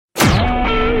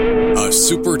a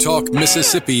Super Talk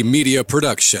Mississippi media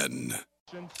production.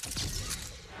 Gonna throw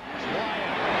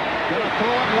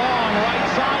it long,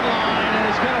 right sideline, and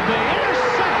it's gonna be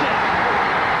intercepted.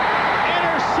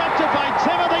 Intercepted by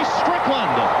Timothy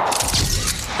Strickland.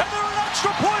 And they're an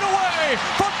extra point away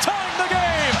from tying the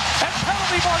game. And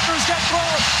penalty markers get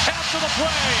thrown after the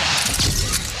play.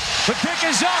 The kick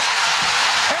is up,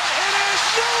 and it is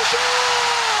no good.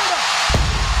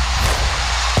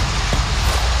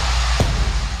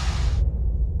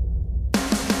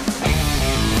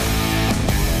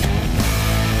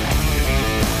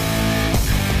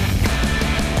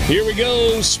 Here we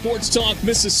go, Sports Talk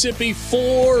Mississippi,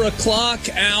 4 o'clock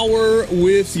hour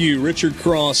with you. Richard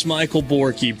Cross, Michael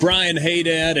Borky, Brian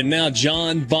Haydad, and now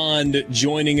John Bond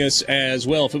joining us as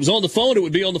well. If it was on the phone, it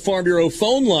would be on the Farm Bureau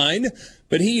phone line,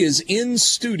 but he is in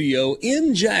studio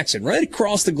in Jackson, right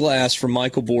across the glass from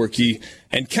Michael Borky,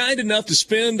 and kind enough to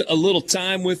spend a little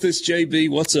time with us. JB,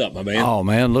 what's up, my man? Oh,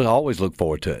 man, always look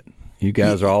forward to it. You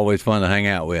guys are always fun to hang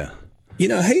out with. You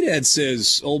know, Haydad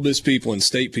says Ole Miss people and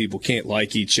State people can't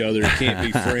like each other, can't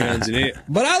be friends,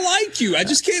 but I like you. I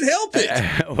just can't help it.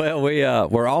 Well,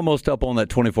 we're almost up on that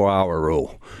 24-hour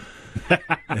rule.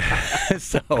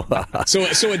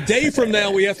 So a day from now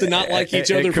we have to not like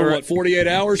each other for what, 48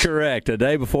 hours? Correct. A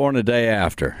day before and a day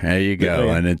after. There you go.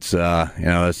 Yeah. And it's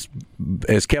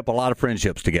it's kept a lot of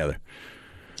friendships together.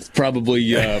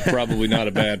 Probably not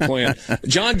a bad plan.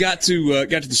 John got to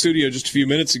the studio just a few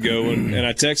minutes ago, and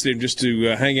I texted him just to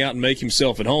hang out and make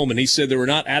himself at home, and he said there were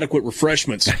not adequate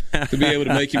refreshments to be able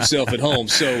to make himself at home.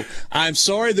 So I'm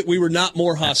sorry that we were not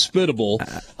more hospitable.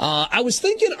 I was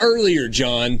thinking earlier,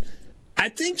 John, I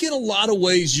think in a lot of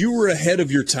ways you were ahead of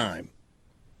your time.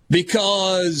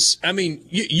 Because, I mean,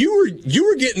 you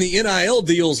were getting the NIL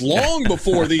deals long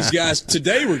before these guys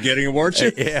today were getting them, weren't you?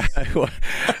 Yeah,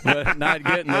 but not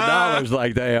getting the dollars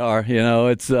like they are. You know,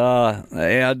 it's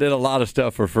I did a lot of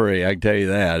stuff for free. I can tell you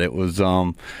that. It was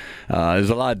a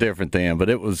lot different then, but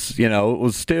it was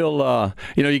still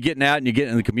you're getting out and you're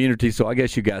getting in the community. So I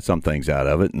guess you got some things out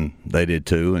of it, and they did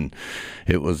too. And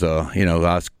it was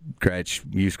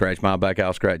you scratch my back,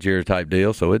 I'll scratch yours type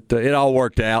deal. So it all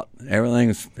worked out.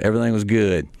 Everything was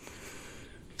good.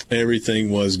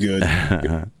 Everything was good.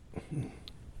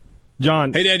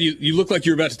 John. Hey, Dad, you look like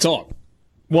you were about to talk.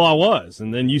 Well, I was,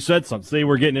 and then you said something. See,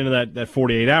 we're getting into that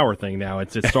 48-hour thing now.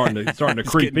 It's starting to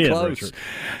creep in, close. Richard.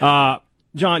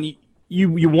 John,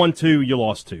 you won 2, you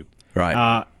lost 2.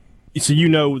 Right. So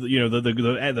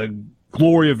the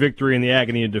glory of victory and the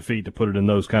agony of defeat, to put it in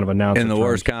those kind of announcements. In the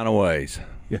worst kind of ways.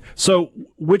 Yeah. So,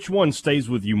 which one stays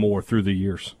with you more through the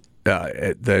years?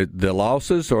 The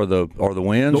losses or the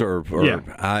wins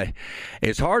yeah.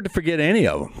 It's hard to forget any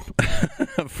of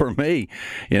them. For me,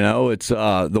 it's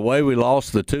the way we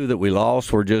lost. The 2 that we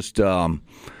lost were just kind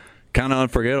of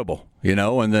unforgettable.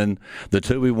 And then the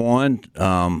 2 we won,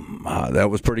 that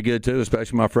was pretty good too,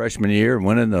 especially my freshman year,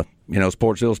 winning the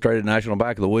Sports Illustrated National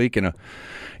Back of the Week, and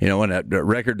and that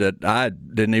record that I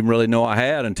didn't even really know I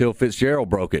had until Fitzgerald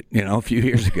broke it, a few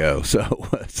years ago.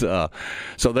 So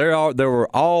they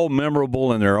were all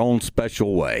memorable in their own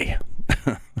special way.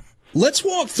 Let's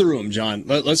walk through them, John.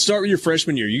 Let's start with your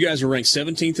freshman year. You guys were ranked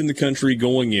 17th in the country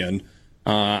going in.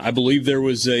 I believe there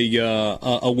was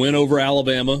a win over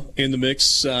Alabama in the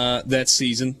mix that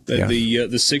season, the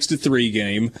 6-3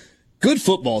 game. Good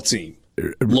football team.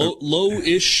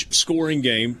 Low-ish scoring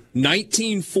game,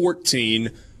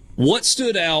 19-14. What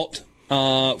stood out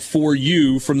for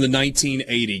you from the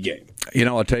 1980 game?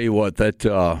 I'll tell you what, that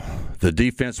the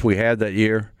defense we had that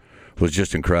year was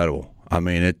just incredible. I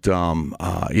mean,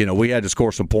 we had to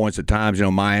score some points at times.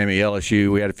 Miami,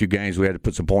 LSU, we had a few games we had to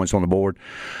put some points on the board.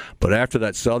 But after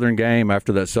that Southern game,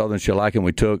 after that Southern shellacking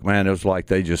we took, man, it was like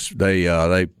they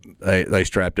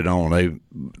strapped it on.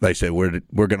 They said we're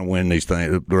going to win these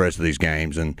things, the rest of these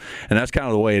games, and that's kind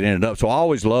of the way it ended up. So I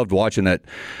always loved watching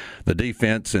the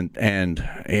defense and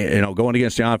going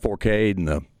against John Forcade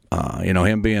and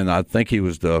him being, I think he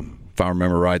was if I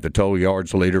remember right, the total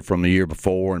yards leader from the year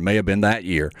before, and may have been that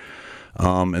year.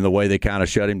 And the way they kind of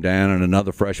shut him down, and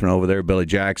another freshman over there, Billy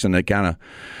Jackson, they kind of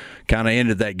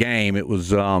ended that game. It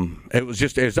was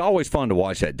always fun to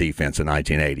watch that defense in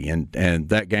 1980, and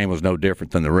that game was no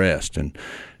different than the rest. And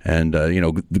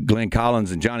Glenn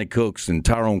Collins and Johnny Cooks and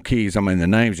Tyrone Keys. I mean, the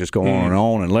names just go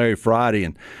on, and Larry Friday,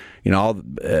 and all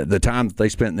the time that they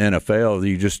spent in the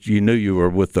NFL, you knew you were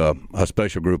with a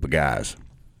special group of guys.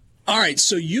 All right,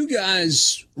 so you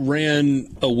guys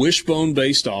ran a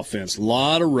wishbone-based offense, a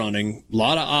lot of running, a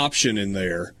lot of option in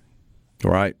there.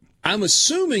 Right. I'm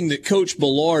assuming that Coach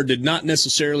Ballard did not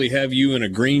necessarily have you in a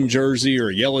green jersey or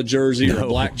a yellow jersey or a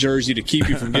black jersey to keep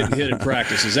you from getting hit in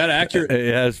practice. Is that accurate?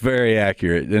 Yeah, it's very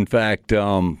accurate. In fact,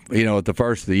 at the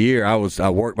first of the year, I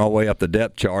worked my way up the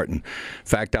depth chart. And in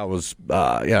fact, I was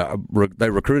they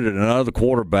recruited another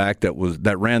quarterback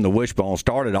that ran the wishbone.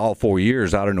 Started all 4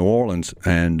 years out of New Orleans,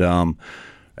 and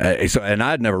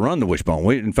I'd never run the wishbone.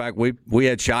 We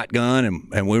had shotgun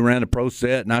and we ran the pro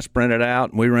set, and I sprinted out,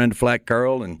 and we ran the flat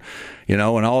curl, and and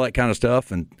all that kind of stuff.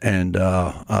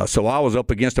 So I was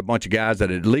up against a bunch of guys that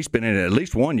had at least been in it at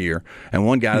least 1 year, and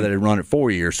one guy that had run it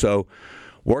 4 years. So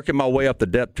working my way up the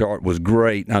depth chart was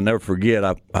great. And I'll never forget,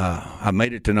 I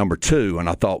made it to number 2, and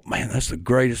I thought, man, that's the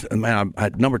greatest. Man,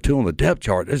 I'm number 2 on the depth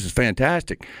chart. This is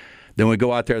fantastic. Then we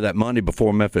go out there that Monday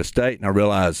before Memphis State, and I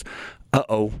realized,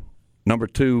 number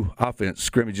 2 offense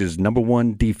scrimmages number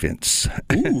 1 defense.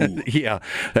 Yeah,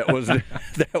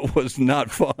 that was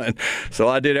not fun. So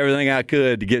I did everything I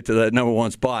could to get to that number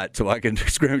 1 spot so I can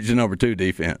scrimmage the number 2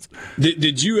 defense.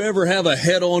 Did you ever have a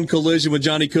head-on collision with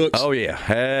Johnny Cooks? Oh yeah,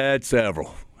 had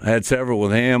several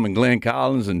with him and Glenn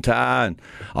Collins and Ty and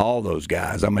all those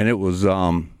guys. I mean, it was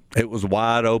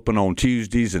wide open on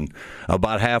Tuesdays and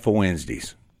about half of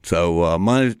Wednesdays. So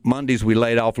Mondays we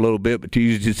laid off a little bit, but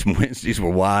Tuesdays and Wednesdays were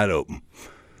wide open.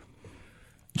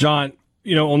 John,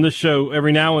 on this show,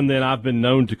 every now and then I've been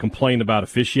known to complain about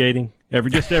officiating. Every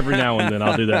now and then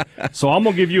I'll do that. So I'm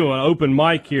going to give you an open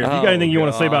mic here. If you got anything you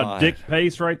want to say about Dick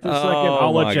Pace right this second,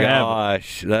 I'll let you have it. Oh, my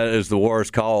gosh. That is the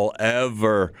worst call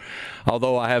ever.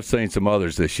 Although I have seen some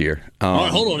others this year. All right,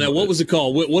 hold on now. What was the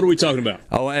call? What are we talking about?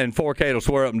 Oh, and 4K will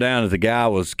swear up and down that the guy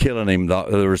was killing him,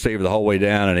 the receiver, the whole way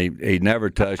down, and he never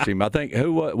touched him. I think,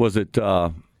 who was it?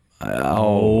 Johnson?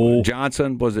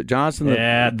 Was it Johnson?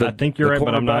 I think you're right,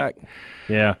 but I'm not.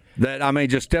 Yeah. That,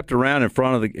 just stepped around in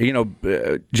front of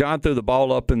the, John threw the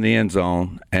ball up in the end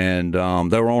zone, and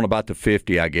they were on about the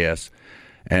 50, I guess.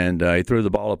 And he threw the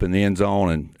ball up in the end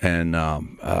zone, and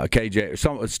KJ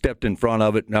someone stepped in front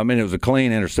of it. It was a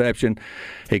clean interception.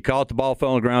 He caught the ball, fell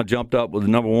on the ground, jumped up with the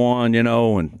number 1,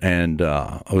 and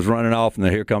I was running off, and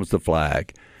then here comes the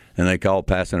flag. And they called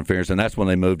pass interference, and that's when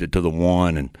they moved it to the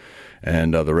 1,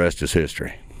 and the rest is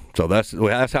history. So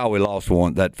that's how we lost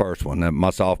that first one, my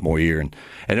sophomore year. And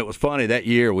it was funny, that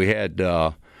year we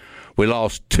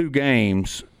lost 2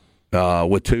 games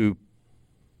with 2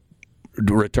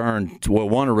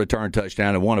 one a return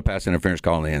touchdown and one a pass interference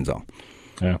call in the end zone.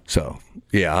 Yeah. So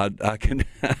yeah, I can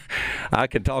I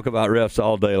can talk about refs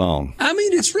all day long.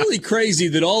 It's really crazy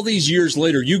that all these years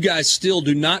later, you guys still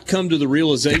do not come to the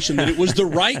realization that it was the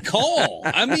right call.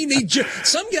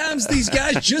 Sometimes these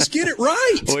guys just get it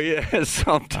right. Well, yeah,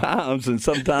 sometimes, and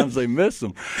sometimes they miss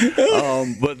them.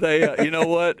 But they, you know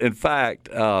what? In fact,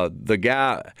 the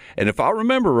guy, and if I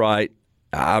remember right,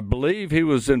 I believe he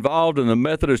was involved in the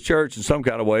Methodist Church in some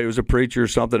kind of way. He was a preacher or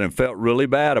something and felt really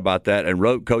bad about that and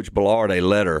wrote Coach Ballard a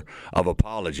letter of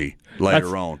apology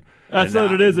later on. That's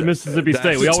what it is at Mississippi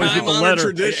State. We always get the letter.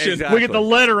 Exactly. We get the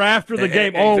letter after the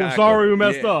game. Exactly. Oh, sorry we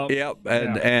messed up. Yep.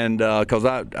 And because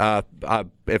I,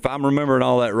 if I'm remembering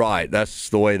all that right, that's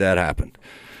the way that happened.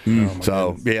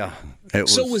 So, yeah.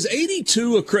 So was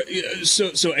 82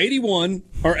 so 81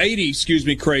 or 80, excuse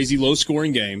me, crazy low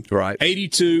scoring game. Right.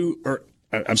 82 or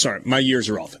I'm sorry, my years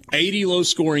are off. 80 low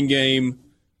scoring game,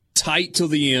 tight till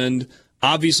the end.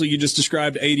 Obviously, you just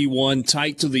described 81,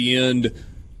 tight to the end.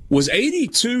 Was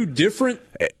 82 different?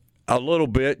 A little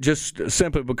bit, just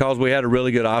simply because we had a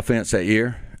really good offense that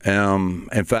year.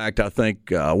 In fact, I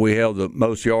think we held the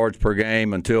most yards per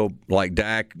game until like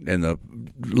Dak in the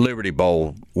Liberty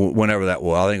Bowl, whenever that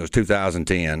was. I think it was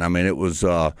 2010. It was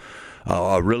a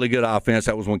really good offense.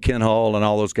 That was when Ken Hull and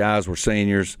all those guys were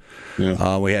seniors.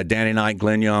 Yeah. We had Danny Knight,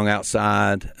 Glenn Young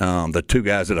outside, the 2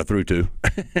 guys that I threw to,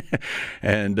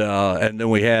 and then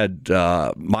we had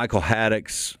Michael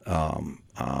Haddix.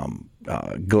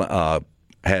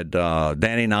 Had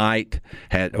Danny Knight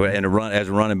as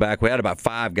a running back. We had about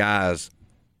 5 guys,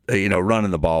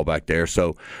 running the ball back there.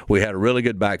 So we had a really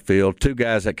good backfield, 2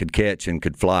 guys that could catch and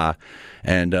could fly,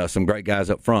 and some great guys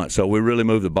up front. So we really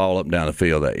moved the ball up and down the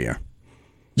field that year.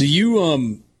 Do you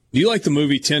like the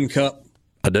movie Tin Cup?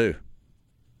 I do.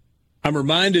 I'm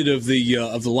reminded of the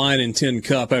line in Tin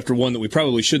Cup after one that we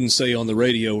probably shouldn't say on the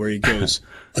radio, where he goes,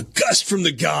 "A gust from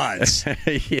the gods."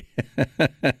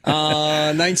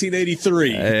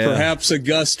 1983, perhaps a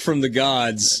gust from the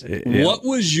gods. Yeah. What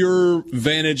was your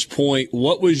vantage point?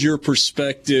 What was your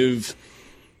perspective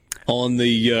on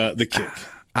the kick?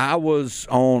 I was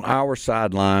on our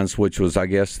sidelines, which was, I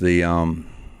guess, the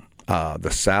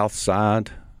south side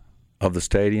of the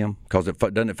stadium, because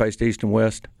doesn't it face east and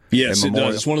west? Yes, it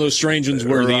does. It's one of those strange ones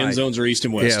where the end zones are east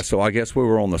and west. Yeah, so I guess we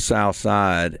were on the south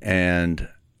side, and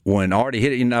when Artie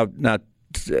hit it,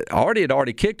 Artie had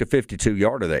already kicked a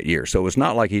 52-yarder that year, so it's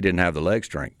not like he didn't have the leg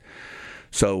strength.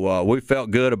 So we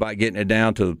felt good about getting it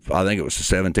down to, I think it was the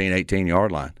 17,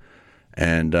 18-yard line.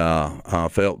 And I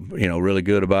felt, really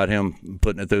good about him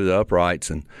putting it through the uprights.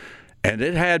 And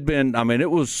it had been,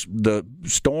 the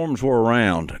storms were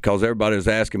around because everybody was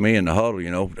asking me in the huddle,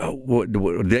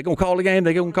 they going to call the game?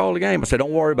 They going to call the game? I said,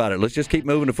 don't worry about it. Let's just keep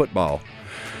moving the football.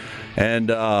 And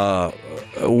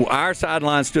our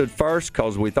sideline stood first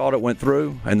because we thought it went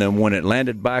through. And then when it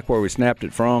landed back where we snapped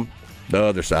it from, the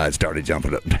other side started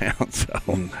jumping up and down.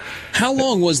 So, how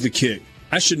long was the kick?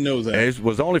 I should know that. It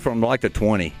was only from like the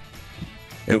 20.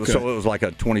 It was like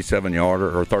a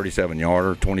 27-yarder or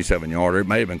 37-yarder, 27-yarder. It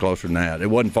may have been closer than that. It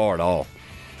wasn't far at all.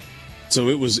 So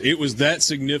it was that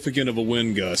significant of a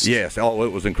wind gust. Yes. Oh,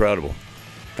 it was incredible.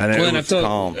 And it was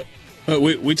calm.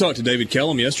 We talked to David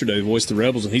Kellum yesterday, the voice of the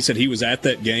Rebels, and he said he was at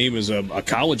that game as a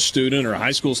college student or a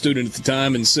high school student at the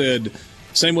time and said,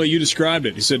 same way you described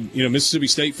it. He said, Mississippi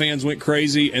State fans went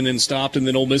crazy and then stopped, and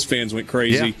then Ole Miss fans went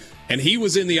crazy. Yeah. And he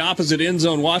was in the opposite end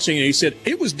zone watching it. He said,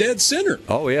 it was dead center.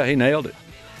 Oh, yeah, he nailed it.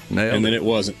 And then it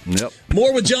wasn't. Yep.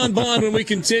 More with John Bond when we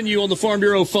continue on the Farm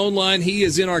Bureau phone line. He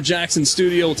is in our Jackson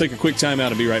studio. We'll take a quick time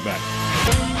out and be right back.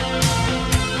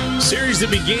 Series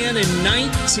that began in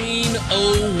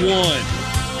 1901.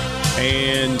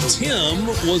 And Tim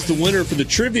was the winner for the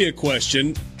trivia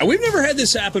question. We've never had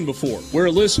this happen before, where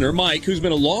a listener, Mike, who's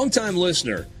been a longtime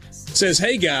listener, says,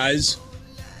 hey, guys,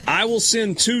 I will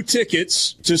send 2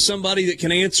 tickets to somebody that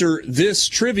can answer this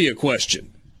trivia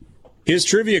question. His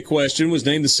trivia question was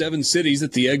name the 7 cities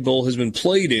that the Egg Bowl has been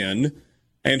played in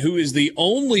and who is the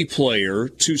only player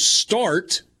to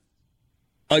start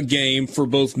a game for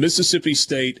both Mississippi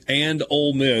State and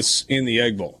Ole Miss in the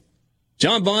Egg Bowl.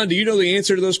 John Bond, do you know the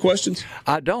answer to those questions?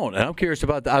 I don't, and I'm curious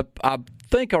about that. I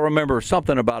think I remember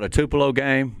something about a Tupelo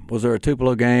game. Was there a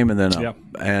Tupelo game? And then there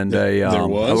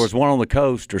was one on the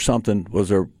coast or something.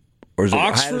 Was it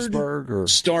Oxford, Hattiesburg or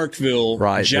Starkville,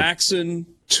 right, Jackson,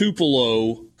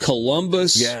 Tupelo,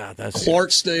 Columbus,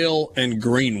 Clarksdale, and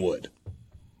Greenwood.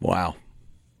 Wow.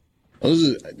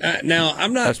 Now,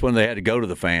 I'm not. That's when they had to go to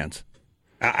the fans.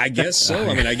 I guess so.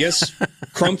 I guess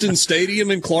Crumpton Stadium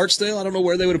in Clarksdale. I don't know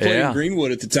where they would have played in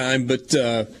Greenwood at the time, but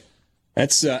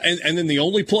that's and then the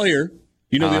only player,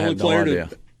 the only player to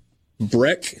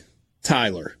Breck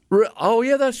Tyler. Oh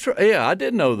yeah, that's true. Yeah, I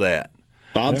didn't know that.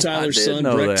 Bob Tyler's son,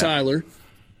 Breck Tyler,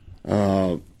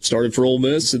 started for Ole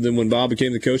Miss, and then when Bob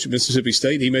became the coach at Mississippi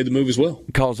State, he made the move as well.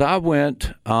 Because I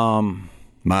went,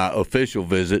 my official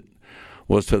visit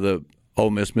was to the Ole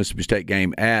Miss Mississippi State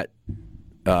game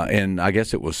and I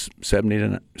guess it was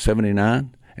 79,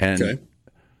 and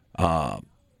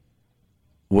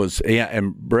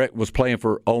and Breck was playing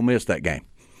for Ole Miss that game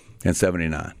in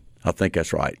 79. I think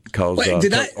that's right. I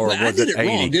did it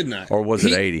wrong, didn't I? Or was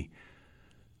it 80?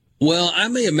 Well, I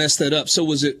may have messed that up. So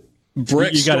was it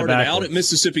Breck started out at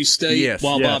Mississippi State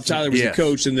while Bob Tyler was the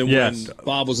coach, and then when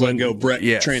Bob was let go, Breck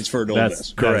transferred to Ole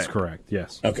Miss? That's correct,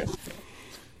 yes. Okay.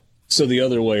 So the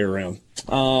other way around.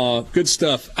 Good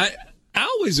stuff. I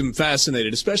always am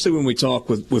fascinated, especially when we talk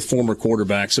with former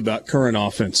quarterbacks about current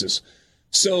offenses.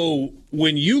 So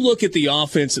when you look at the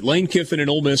offense that Lane Kiffin and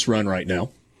Ole Miss run right now,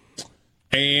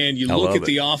 and you look at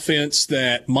the offense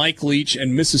that Mike Leach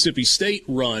and Mississippi State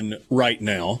run right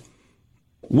now,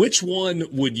 which one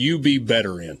would you be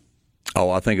better in? Oh,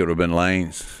 I think it would have been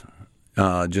Lane's,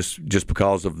 just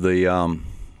because of the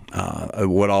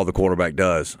what all the quarterback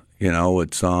does.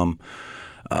 It's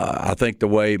I think the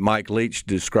way Mike Leach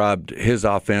described his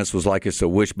offense was like it's a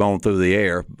wishbone through the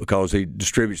air because he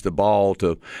distributes the ball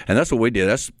to, and that's what we did.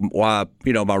 That's why,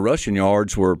 my rushing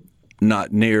yards were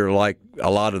not near like a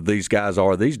lot of these guys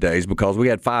are these days because we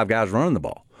had 5 guys running the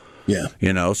ball. Yeah.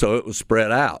 So it was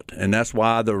spread out. And that's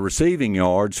why the receiving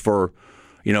yards for,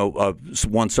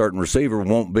 one certain receiver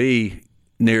won't be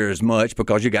near as much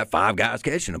because you got 5 guys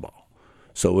catching the ball.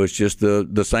 So it's just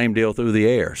the same deal through the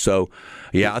air. So,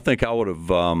 I think I would have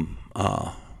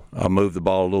moved the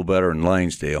ball a little better in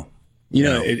Lane's deal.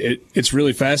 It's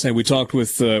really fascinating. We talked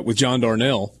with John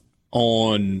Darnell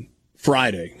on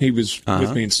Friday. He was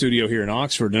with me in studio here in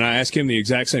Oxford, and I asked him the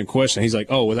exact same question. He's like,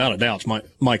 oh, without a doubt, it's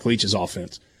Mike Leach's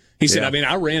offense. He said,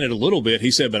 I ran it a little bit.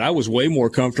 He said, but I was way more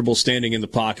comfortable standing in the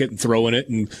pocket and throwing it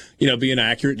and, being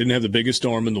accurate. Didn't have the biggest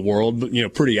arm in the world, but,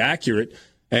 pretty accurate.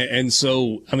 And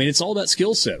so, it's all about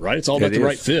skill set, right? It's all about the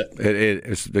right fit.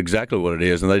 It's exactly what it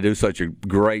is. And they do such a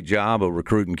great job of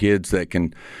recruiting kids that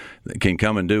can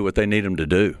come and do what they need them to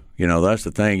do. You know, that's the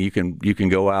thing. You can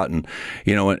go out and,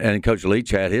 you know, and Coach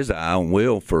Leach had his eye on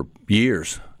Will for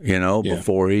years, you know,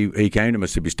 before he came to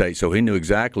Mississippi State. So he knew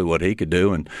exactly what he could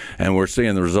do, and we're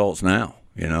seeing the results now.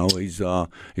 You know, he's a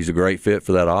great fit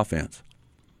for that offense.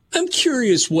 I'm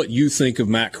curious what you think of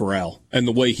Matt Corral and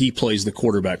the way he plays the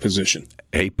quarterback position.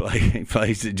 He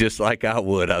plays it just like I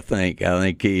would. I think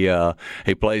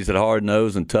he plays it hard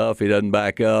nosed and tough. He doesn't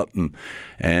back up,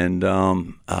 and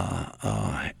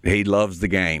he loves the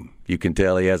game. You can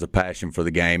tell he has a passion for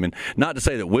the game, and not to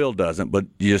say that Will doesn't, but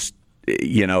just,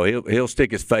 you know, he'll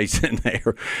stick his face in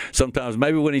there sometimes,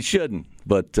 maybe when he shouldn't.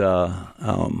 But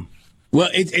well,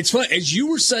 it's funny as you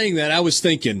were saying that, I was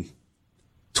thinking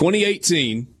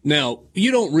 2018. Now,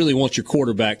 you don't really want your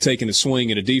quarterback taking a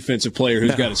swing at a defensive player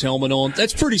who's got his helmet on.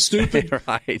 That's pretty stupid.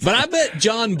 Right. But I bet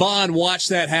John Bond watched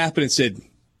that happen and said,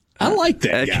 I like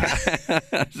that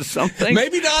guy.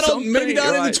 Maybe not in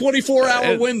the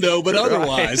 24-hour window, but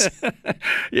otherwise.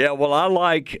 Yeah, well, I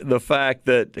like the fact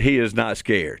that he is not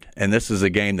scared. And this is a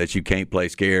game that you can't play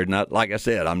scared. Not, like I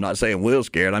said, I'm not saying Will's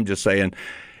scared. I'm just saying,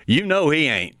 you know, he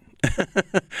ain't.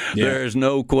 There's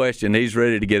no question he's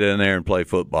ready to get in there and play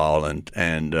football, and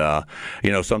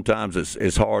you know, sometimes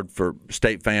it's hard for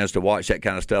State fans to watch that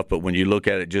kind of stuff, but when you look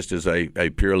at it just as a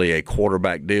purely a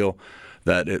quarterback deal,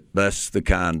 that's the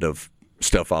kind of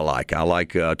stuff I like. I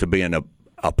like to be in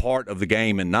a part of the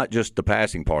game, and not just the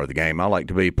passing part of the game. I like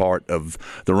to be part of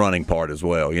the running part as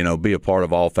well. You know, be a part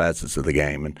of all facets of the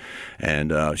game,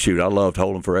 and shoot, I loved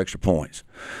holding for extra points.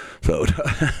 So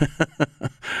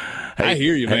I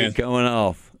hear you, man. Going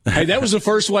off. Hey, that was the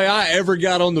first way I ever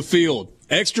got on the field.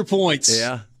 Extra points.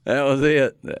 Yeah, that was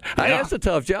it. Hey, that's a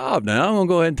tough job now. I'm going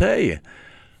to go ahead and tell you.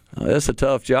 That's a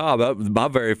tough job. My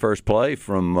very first play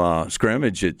from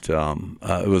scrimmage, it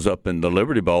was up in the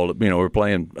Liberty Bowl. You know, we were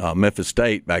playing Memphis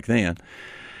State back then.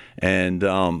 And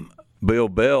Bill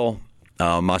Bell,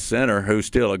 my center, who's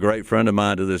still a great friend of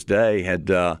mine to this day, had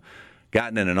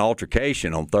gotten in an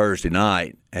altercation on Thursday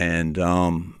night and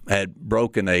had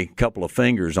broken a couple of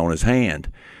fingers on his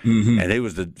hand. Mm-hmm. And he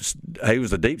was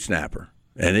the deep snapper,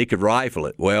 and he could rifle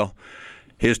it. Well,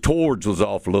 his towards was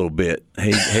off a little bit.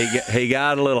 He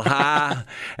got a little high,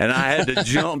 and I had to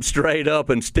jump straight up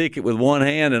and stick it with one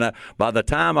hand. And by the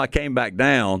time I came back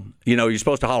down, you know, you're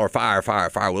supposed to holler, fire, fire,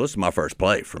 fire. Well, this is my first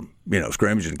play from, you know,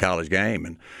 scrimmage in college game.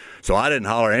 And so I didn't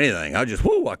holler anything. I just,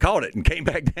 I caught it and came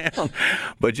back down.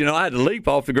 But, you know, I had to leap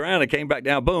off the ground and came back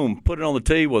down, boom, put it on the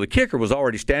tee. Well, the kicker was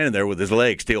already standing there with his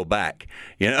leg still back,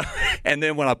 you know. And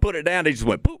then when I put it down, he just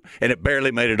went, poof, and it barely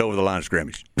made it over the line of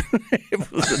scrimmage.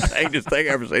 It was the dangest thing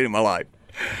I've ever seen in my life.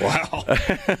 Wow.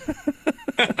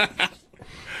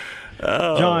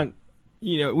 John,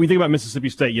 you know, we think about Mississippi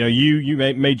State. You know, you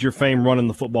made your fame running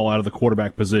the football out of the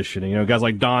quarterback position. You know, guys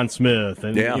like Don Smith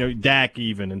and you know, Dak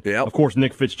even, and of course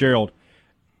Nick Fitzgerald.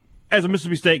 As a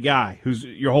Mississippi State guy who's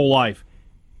your whole life,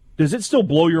 does it still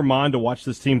blow your mind to watch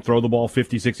this team throw the ball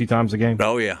 50, 60 times a game?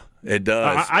 Oh, yeah, it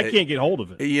does. I can't get hold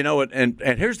of it. You know, and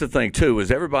here's the thing, too, is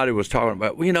everybody was talking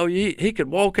about, you know, he could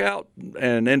walk out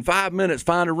and in 5 minutes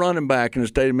find a running back in the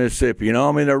state of Mississippi. You know,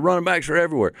 I mean, their running backs are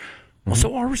everywhere. Well,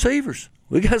 so are receivers.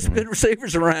 We got some good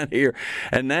receivers around here.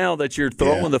 And now that you're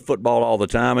throwing the football all the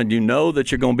time and you know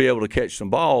that you're going to be able to catch some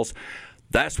balls,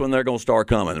 that's when they're going to start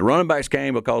coming. The running backs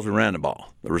came because we ran the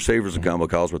ball. The receivers will come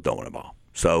because we're throwing the ball.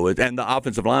 So, and the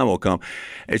offensive line will come.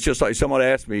 It's just like somebody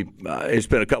asked me, it's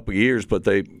been a couple of years, but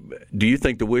do you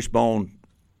think the wishbone,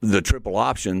 the triple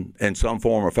option in some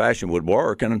form or fashion would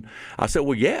work? And I said,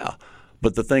 well, yeah.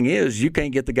 But the thing is, you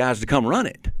can't get the guys to come run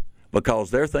it,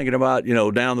 because they're thinking about, you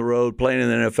know, down the road, playing in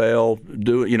the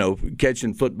NFL,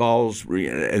 catching footballs,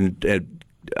 and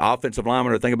offensive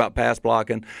linemen are thinking about pass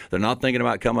blocking. They're not thinking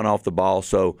about coming off the ball.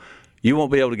 So you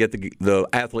won't be able to get the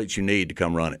athletes you need to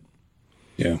come run it.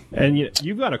 Yeah. And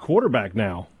you've got a quarterback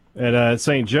now at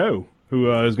St. Joe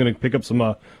who is going to pick up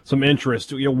some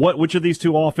interest. You know, which of these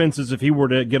two offenses, if he were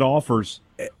to get offers,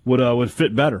 would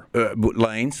fit better?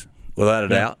 Lanes, without a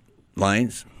doubt.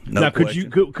 Lanes. No now,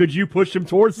 question. could you push him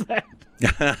towards that?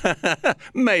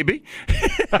 Maybe.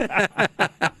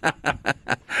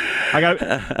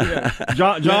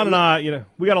 John and I,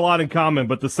 we got a lot in common,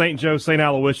 but the St. Joe, St.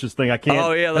 Aloysius thing, I can't.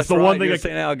 Oh yeah, that's the right. one thing. You're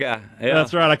St. Al guy. Yeah.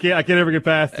 That's right. I can't ever get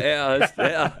past it.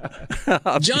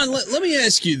 Yeah. John, let me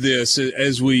ask you this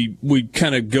as we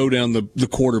kind of go down the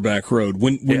quarterback road.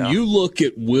 When you look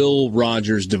at Will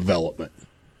Rogers' development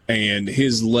and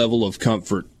his level of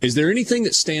comfort, is there anything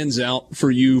that stands out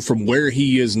for you from where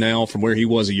he is now, from where he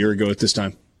was a year ago at this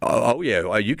time? Oh,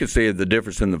 yeah. You can see the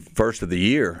difference in the first of the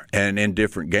year and in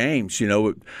different games. You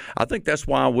know, I think that's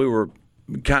why we were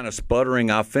kind of sputtering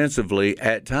offensively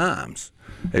at times.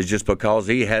 It's just because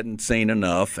he hadn't seen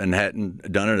enough and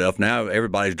hadn't done enough. Now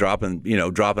everybody's dropping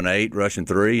 8, rushing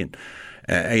 3, and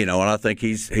and I think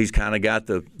he's kind of got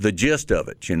the gist of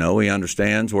it. He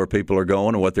understands where people are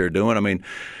going and what they're doing. I mean,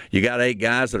 you got 8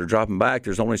 guys that are dropping back.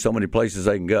 There's only so many places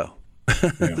they can go.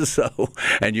 Yeah.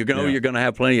 And you're going to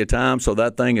have plenty of time. So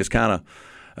that thing is kind of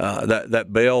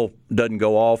that bell doesn't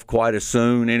go off quite as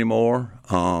soon anymore.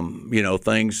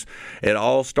 It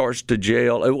all starts to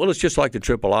gel. Well, it's just like the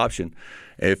triple option.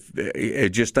 If it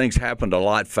just things happened a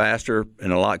lot faster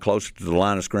and a lot closer to the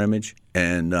line of scrimmage,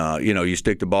 and you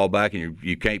stick the ball back and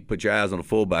you can't put your eyes on the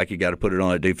fullback. You got to put it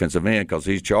on a defensive end because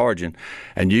he's charging,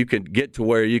 and you can get to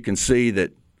where you can see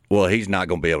that. Well, he's not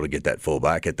going to be able to get that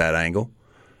fullback at that angle.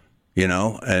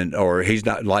 Or he's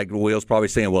not, like Will's probably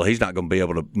saying, well, he's not going to be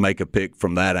able to make a pick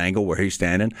from that angle where he's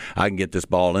standing. I can get this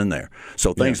ball in there.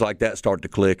 So things like that start to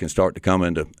click and start to come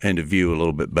into view a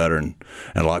little bit better and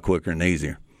a lot quicker and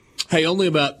easier. Hey, only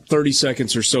about 30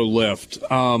 seconds or so left.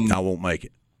 I won't make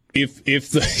it. If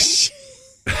the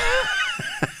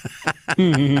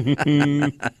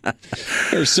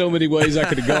there's so many ways I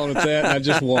could have gone with that, and I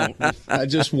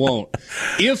just won't.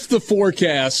 If the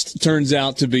forecast turns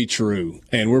out to be true,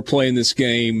 and we're playing this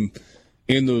game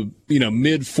in the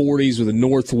mid 40s with a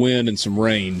north wind and some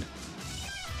rain,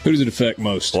 who does it affect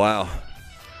most? Wow.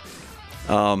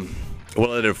 Well,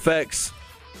 it affects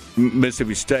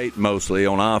Mississippi State mostly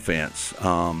on offense.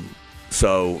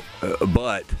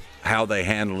 But how they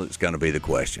handle it's going to be the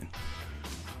question.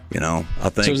 I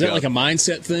think. So is that like a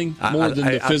mindset thing more than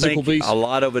the physical piece? A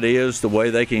lot of it is the way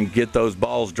they can get those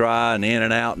balls dry and in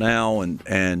and out now,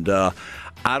 and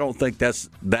I don't think that's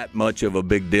that much of a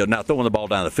big deal. Now throwing the ball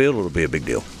down the field will be a big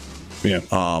deal. Yeah.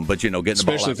 But getting the ball out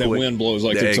especially if that quick. wind blows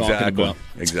like they're talking about.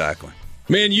 Exactly.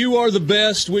 Man, you are the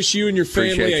best. Wish you and your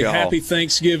family appreciate a happy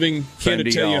Thanksgiving. Can't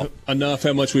tell you enough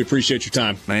how much we appreciate your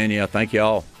time. Man, yeah, thank you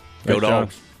all. Go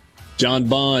Dogs. John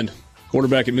Bond,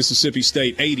 quarterback at Mississippi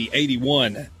State, 80,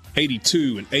 81,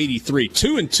 82, and 83.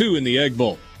 2-2 in the Egg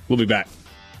Bowl. We'll be back.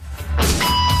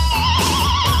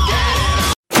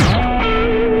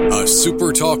 A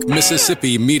SuperTalk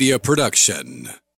Mississippi media production.